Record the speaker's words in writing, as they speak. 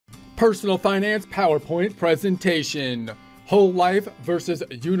Personal Finance PowerPoint presentation. Whole life versus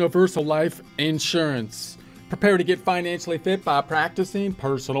universal life insurance. Prepare to get financially fit by practicing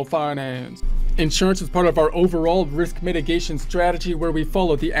personal finance. Insurance is part of our overall risk mitigation strategy where we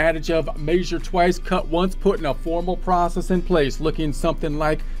follow the adage of measure twice, cut once, putting a formal process in place, looking something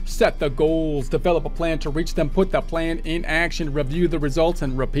like set the goals, develop a plan to reach them, put the plan in action, review the results,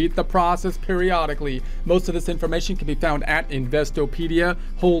 and repeat the process periodically. Most of this information can be found at Investopedia,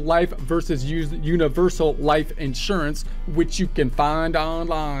 Whole Life versus Universal Life Insurance, which you can find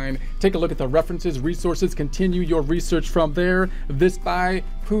online. Take a look at the references, resources, continue your research from there. This by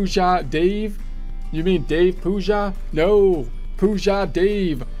Pooja Dave. You mean Dave Pooja? No, Pooja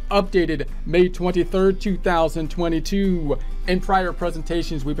Dave. Updated May 23rd, 2022. In prior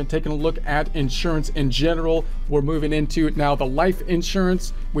presentations, we've been taking a look at insurance in general. We're moving into now the life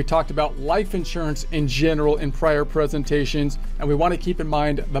insurance. We talked about life insurance in general in prior presentations, and we want to keep in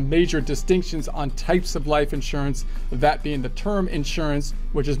mind the major distinctions on types of life insurance, that being the term insurance,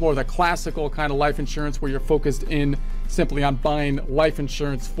 which is more the classical kind of life insurance where you're focused in simply on buying life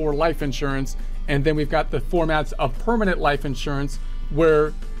insurance for life insurance. And then we've got the formats of permanent life insurance,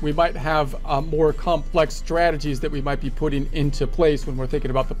 where we might have more complex strategies that we might be putting into place when we're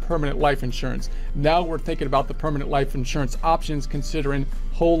thinking about the permanent life insurance. Now we're thinking about the permanent life insurance options, considering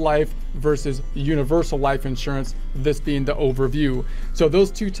whole life versus universal life insurance, this being the overview. So those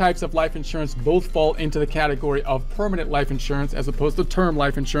two types of life insurance both fall into the category of permanent life insurance as opposed to term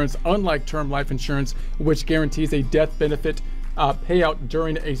life insurance, unlike term life insurance, which guarantees a death benefit payout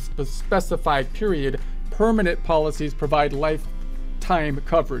during a specified period. Permanent policies provide lifetime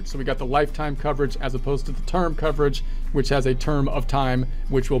coverage. So we got the lifetime coverage as opposed to the term coverage, which has a term of time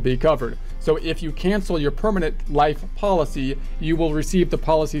which will be covered. So if you cancel your permanent life policy, you will receive the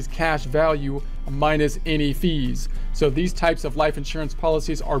policy's cash value minus any fees. So these types of life insurance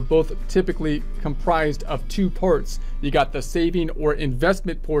policies are both typically comprised of two parts. You got the saving or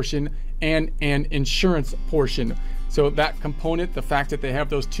investment portion and an insurance portion. So that component, the fact that they have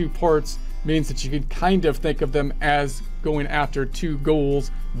those two parts, means that you can kind of think of them as going after two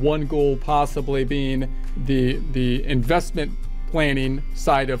goals. One goal possibly being the investment planning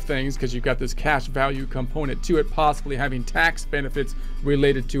side of things, because you've got this cash value component to it, possibly having tax benefits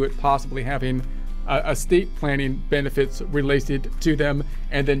related to it, possibly having estate planning benefits related to them.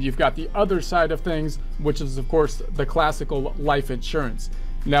 And then you've got the other side of things, which is of course the classical life insurance.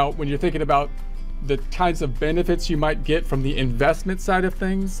 Now, when you're thinking about the kinds of benefits you might get from the investment side of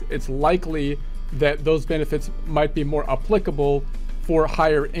things, it's likely that those benefits might be more applicable for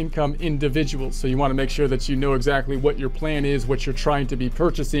higher income individuals. So you want to make sure that you know exactly what your plan is, what you're trying to be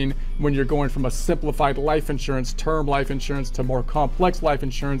purchasing when you're going from a simplified life insurance, term life insurance, to more complex life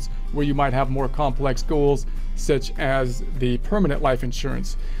insurance, where you might have more complex goals, such as the permanent life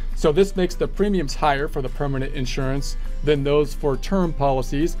insurance. So this makes the premiums higher for the permanent insurance than those for term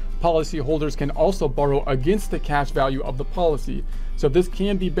policies. Policyholders can also borrow against the cash value of the policy. So this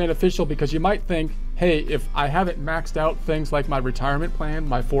can be beneficial because you might think, hey, if I haven't maxed out things like my retirement plan,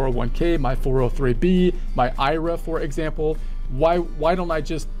 my 401k, my 403b, my IRA, for example, why don't I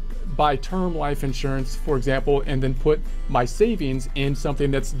just buy term life insurance, for example, and then put my savings in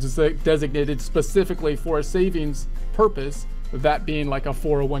something that's designated specifically for a savings purpose, that being like a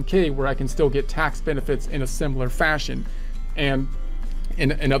 401k, where I can still get tax benefits in a similar fashion. And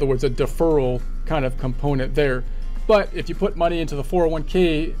in other words, a deferral kind of component there. But if you put money into the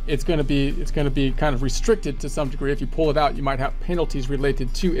 401k, it's going to be kind of restricted to some degree. If you pull it out, you might have penalties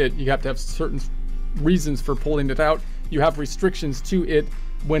related to it. You have to have certain reasons for pulling it out. You have restrictions to it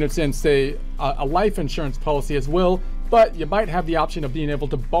when it's in, say, a life insurance policy as well. But you might have the option of being able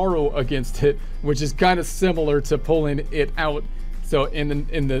to borrow against it, which is kind of similar to pulling it out. So in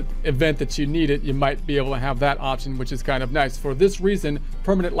the event that you need it, you might be able to have that option, which is kind of nice. For this reason,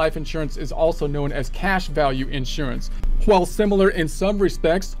 permanent life insurance is also known as cash value insurance. While similar in some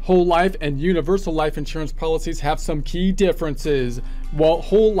respects, whole life and universal life insurance policies have some key differences. While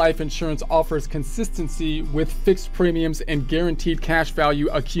whole life insurance offers consistency with fixed premiums and guaranteed cash value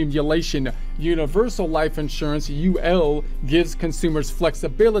accumulation, universal life insurance, UL, gives consumers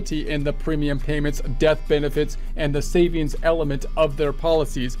flexibility in the premium payments, death benefits, and the savings element of their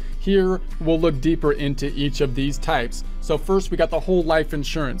policies. Here, we'll look deeper into each of these types. So first, we got the whole life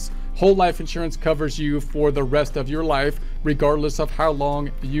insurance. Whole life insurance covers you for the rest of your life, regardless of how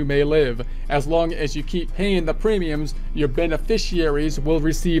long you may live. As long as you keep paying the premiums, your beneficiaries will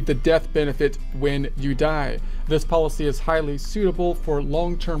receive the death benefit when you die. This policy is highly suitable for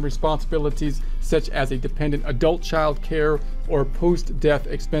long-term responsibilities such as a dependent adult child care or post-death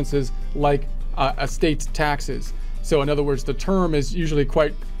expenses like estate taxes. So in other words, the term is usually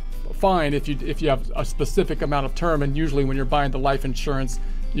quite fine if you have a specific amount of term, and usually when you're buying the life insurance,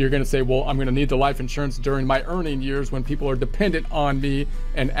 you're going to say, well, I'm going to need the life insurance during my earning years when people are dependent on me,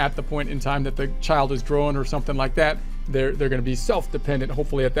 and at the point in time that the child is growing or something like that, they're going to be self-dependent,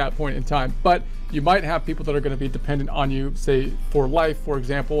 hopefully at that point in time. But you might have people that are going to be dependent on you, say for life, for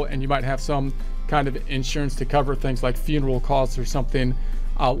example, and you might have some kind of insurance to cover things like funeral costs or something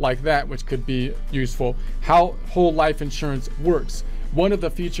like that, which could be useful. How whole life insurance works. One of the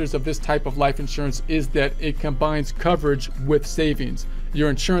features of this type of life insurance is that it combines coverage with savings. Your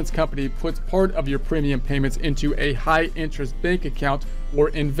insurance company puts part of your premium payments into a high interest bank account or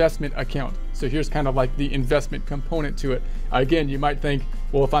investment account. So here's kind of like the investment component to it. Again, you might think,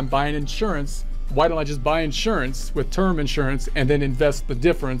 well, if I'm buying insurance, why don't I just buy insurance with term insurance and then invest the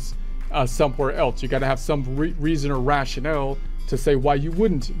difference somewhere else? You got to have some reason or rationale to say why you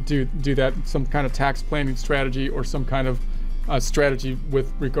wouldn't do that, some kind of tax planning strategy or some kind of strategy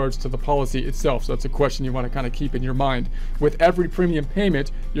with regards to the policy itself. So that's a question you want to kind of keep in your mind. With every premium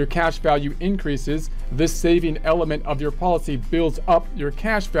payment, your cash value increases. This saving element of your policy builds up your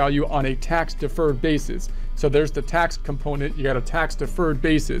cash value on a tax deferred basis. So there's the tax component, you got a tax deferred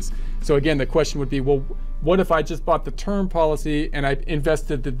basis. So again, the question would be, well, what if I just bought the term policy and I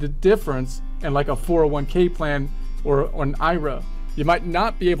invested the difference in like a 401k plan or an IRA? You might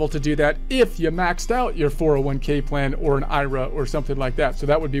not be able to do that if you maxed out your 401k plan or an IRA or something like that. So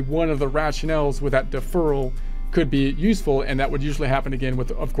that would be one of the rationales where that deferral could be useful, and that would usually happen again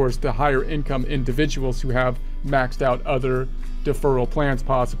with, of course, the higher income individuals who have maxed out other deferral plans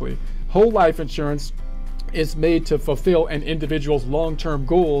possibly. Whole life insurance is made to fulfill an individual's long-term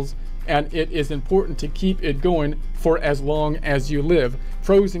goals, and it is important to keep it going for as long as you live.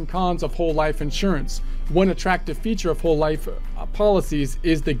 Pros and cons of whole life insurance. One attractive feature of whole life policies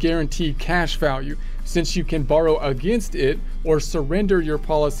is the guaranteed cash value. Since you can borrow against it or surrender your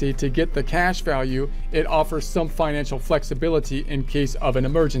policy to get the cash value, it offers some financial flexibility in case of an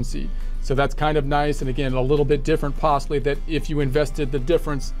emergency. So that's kind of nice, and again, a little bit different possibly, that if you invested the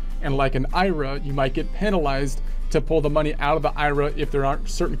difference in like an IRA, you might get penalized to pull the money out of the IRA if there aren't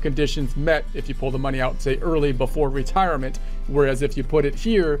certain conditions met, if you pull the money out, say, early before retirement. Whereas if you put it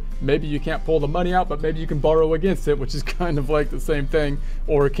here, maybe you can't pull the money out, but maybe you can borrow against it, which is kind of like the same thing,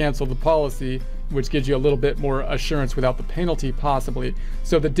 or cancel the policy, which gives you a little bit more assurance without the penalty possibly.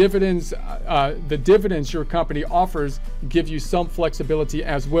 So the dividends your company offers give you some flexibility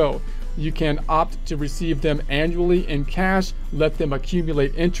as well. You can opt to receive them annually in cash, let them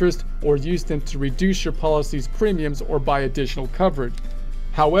accumulate interest, or use them to reduce your policy's premiums or buy additional coverage.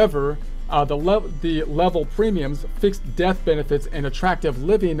 However, the level premiums, fixed death benefits, and attractive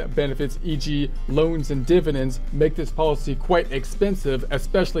living benefits, e.g. loans and dividends, make this policy quite expensive,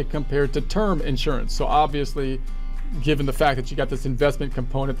 especially compared to term insurance. So obviously, given the fact that you got this investment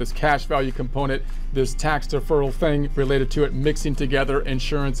component, this cash value component, this tax deferral thing related to it, mixing together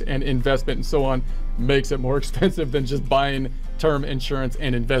insurance and investment and so on, makes it more expensive than just buying term insurance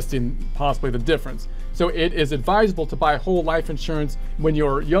and investing possibly the difference. So it is advisable to buy whole life insurance when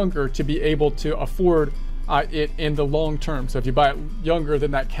you're younger to be able to afford it in the long term. So if you buy it younger,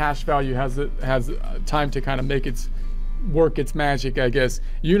 then that cash value has time to kind of make work its magic, I guess.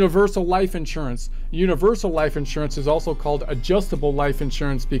 Universal life insurance. Universal life insurance is also called adjustable life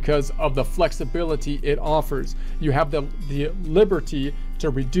insurance because of the flexibility it offers. You have the liberty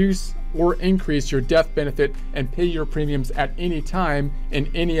to reduce or increase your death benefit and pay your premiums at any time in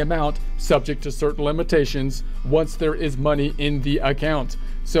any amount, subject to certain limitations, once there is money in the account.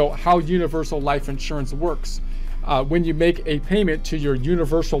 So how universal life insurance works. When you make a payment to your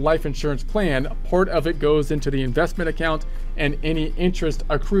universal life insurance plan, part of it goes into the investment account, and any interest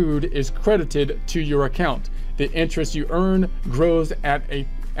accrued is credited to your account. The interest you earn grows at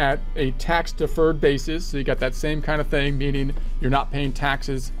a tax deferred basis. So you got that same kind of thing, meaning you're not paying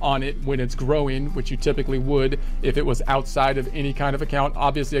taxes on it when it's growing, which you typically would if it was outside of any kind of account.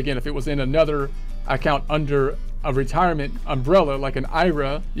 Obviously, again, if it was in another account under a retirement umbrella like an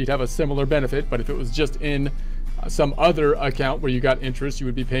IRA, you'd have a similar benefit. But if it was just in some other account where you got interest, you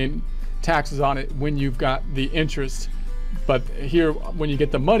would be paying taxes on it when you've got the interest. But here, when you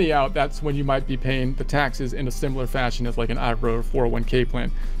get the money out, that's when you might be paying the taxes in a similar fashion as like an IRA or 401k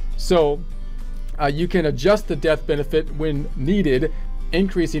plan. So you can adjust the death benefit when needed,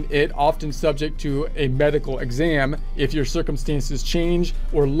 increasing it, often subject to a medical exam if your circumstances change,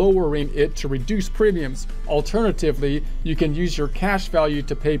 or lowering it to reduce premiums. Alternatively, you can use your cash value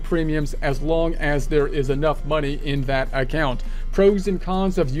to pay premiums as long as there is enough money in that account. Pros and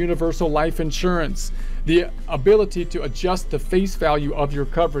cons of universal life insurance. The ability to adjust the face value of your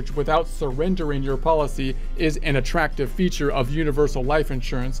coverage without surrendering your policy is an attractive feature of universal life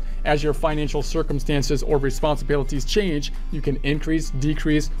insurance. As your financial circumstances or responsibilities change, you can increase,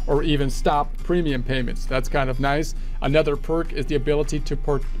 decrease, or even stop premium payments. That's kind of nice. Another perk is the ability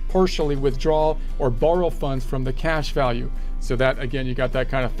to partially withdraw or borrow funds from the cash value. So that, again, you got that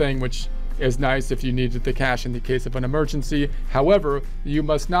kind of thing, which is nice if you needed the cash in the case of an emergency. However, you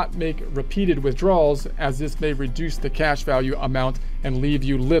must not make repeated withdrawals, as this may reduce the cash value amount and leave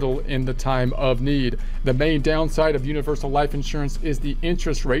you little in the time of need. The main downside of universal life insurance is the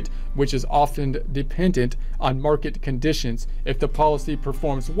interest rate, which is often dependent on market conditions. If the policy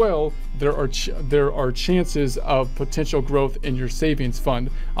performs well, there are chances of potential growth in your savings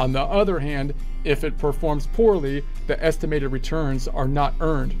fund. On the other hand, if it performs poorly, the estimated returns are not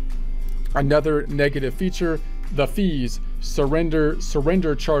earned. Another negative feature, the fees.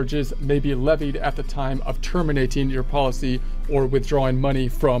 Surrender charges may be levied at the time of terminating your policy or withdrawing money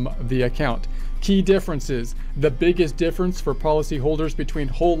from the account. Key differences. The biggest difference for policyholders between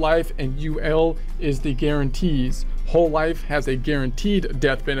whole life and UL is the guarantees. Whole life has a guaranteed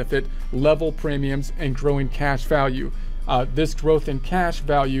death benefit, level premiums, and growing cash value. This growth in cash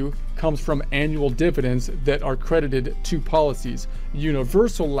value comes from annual dividends that are credited to policies.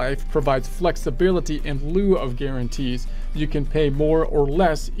 Universal life provides flexibility in lieu of guarantees. You can pay more or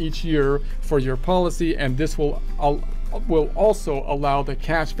less each year for your policy, and this will also allow the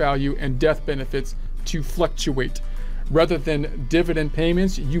cash value and death benefits to fluctuate. Rather than dividend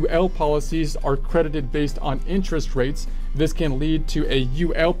payments, UL policies are credited based on interest rates. This can lead to a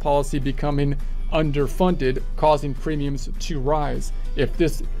UL policy becoming underfunded, causing premiums to rise. If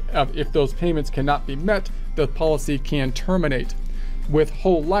those payments cannot be met, the policy can terminate. With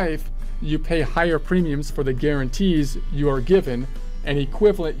whole life, you pay higher premiums for the guarantees you are given. An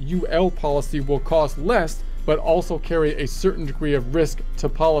equivalent UL policy will cost less, but also carry a certain degree of risk to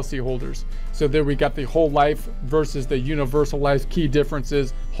policyholders. So there we got the whole life versus the universal life. Key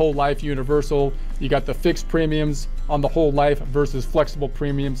differences: whole life, universal. You got the fixed premiums on the whole life versus flexible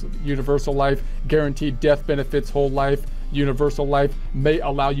premiums, universal life. Guaranteed death benefits, whole life. Universal life may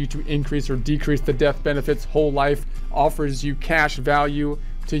allow you to increase or decrease the death benefits. Whole life offers you cash value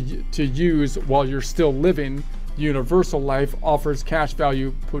to use while you're still living. Universal life offers cash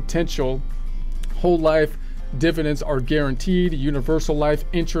value potential. Whole life dividends are guaranteed. Universal life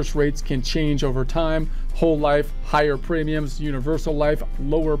interest rates can change over time. Whole life higher premiums. Universal life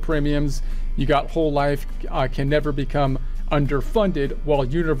lower premiums. You got whole life can never become underfunded, while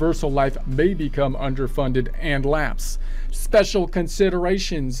universal life may become underfunded and lapse. Special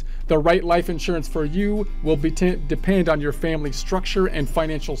considerations: the right life insurance for you will depend on your family structure and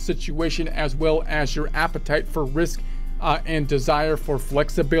financial situation, as well as your appetite for risk and desire for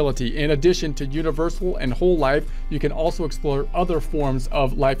flexibility. In addition to universal and whole life, you can also explore other forms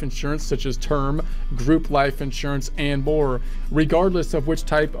of life insurance, such as term, group life insurance, and more. Regardless of which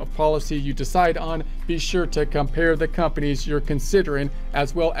type of policy you decide on, be sure to compare the companies you're considering,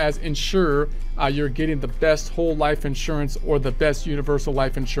 as well as ensure you're getting the best whole life insurance or the best universal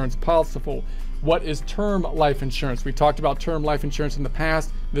life insurance possible. What is term life insurance? We talked about term life insurance in the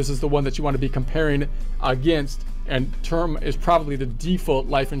past. This is the one that you want to be comparing against. And term is probably the default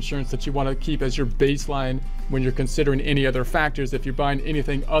life insurance that you want to keep as your baseline when you're considering any other factors. If you're buying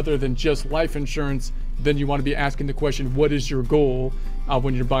anything other than just life insurance, then you want to be asking the question, what is your goal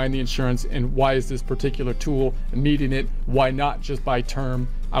when you're buying the insurance, and why is this particular tool meeting it? Why not just buy term?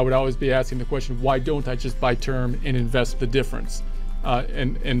 I would always be asking the question, why don't I just buy term and invest the difference?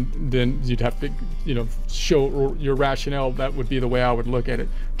 And then you'd have to, show your rationale. That would be the way I would look at it.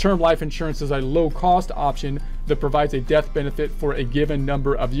 Term life insurance is a low-cost option that provides a death benefit for a given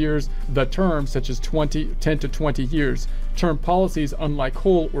number of years. The term, such as 10 to 20 years. Term policies, unlike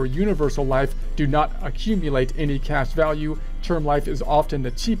whole or universal life, do not accumulate any cash value. Term life is often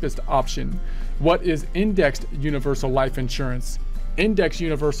the cheapest option. What is indexed universal life insurance? Index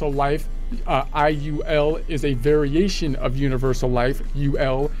universal life, IUL, is a variation of universal life,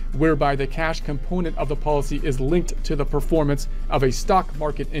 UL, whereby the cash component of the policy is linked to the performance of a stock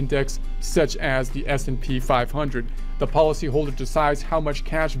market index, such as the S&P 500. The policyholder decides how much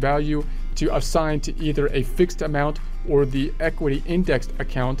cash value to assign to either a fixed amount or the equity indexed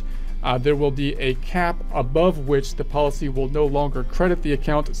account. There will be a cap above which the policy will no longer credit the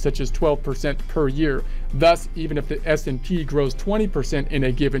account, such as 12% per year. Thus, even if the S&P grows 20% in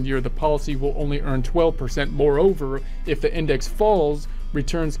a given year, the policy will only earn 12%. Moreover, if the index falls,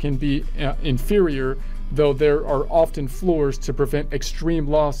 returns can be inferior, though there are often floors to prevent extreme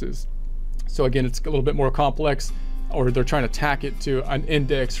losses. So again, it's a little bit more complex, or they're trying to tack it to an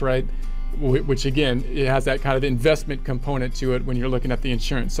index, right? which again, it has that kind of investment component to it when you're looking at the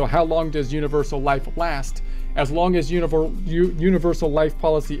insurance. So how long does universal life last? As long as universal life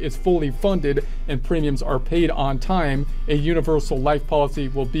policy is fully funded and premiums are paid on time, a universal life policy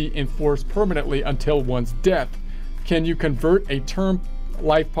will be in force permanently until one's death. Can you convert a term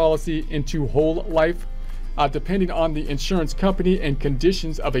life policy into whole life? Depending on the insurance company and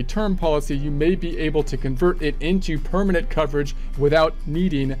conditions of a term policy, you may be able to convert it into permanent coverage without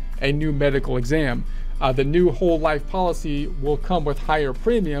needing a new medical exam. The new whole life policy will come with higher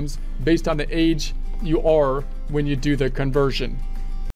premiums based on the age you are when you do the conversion.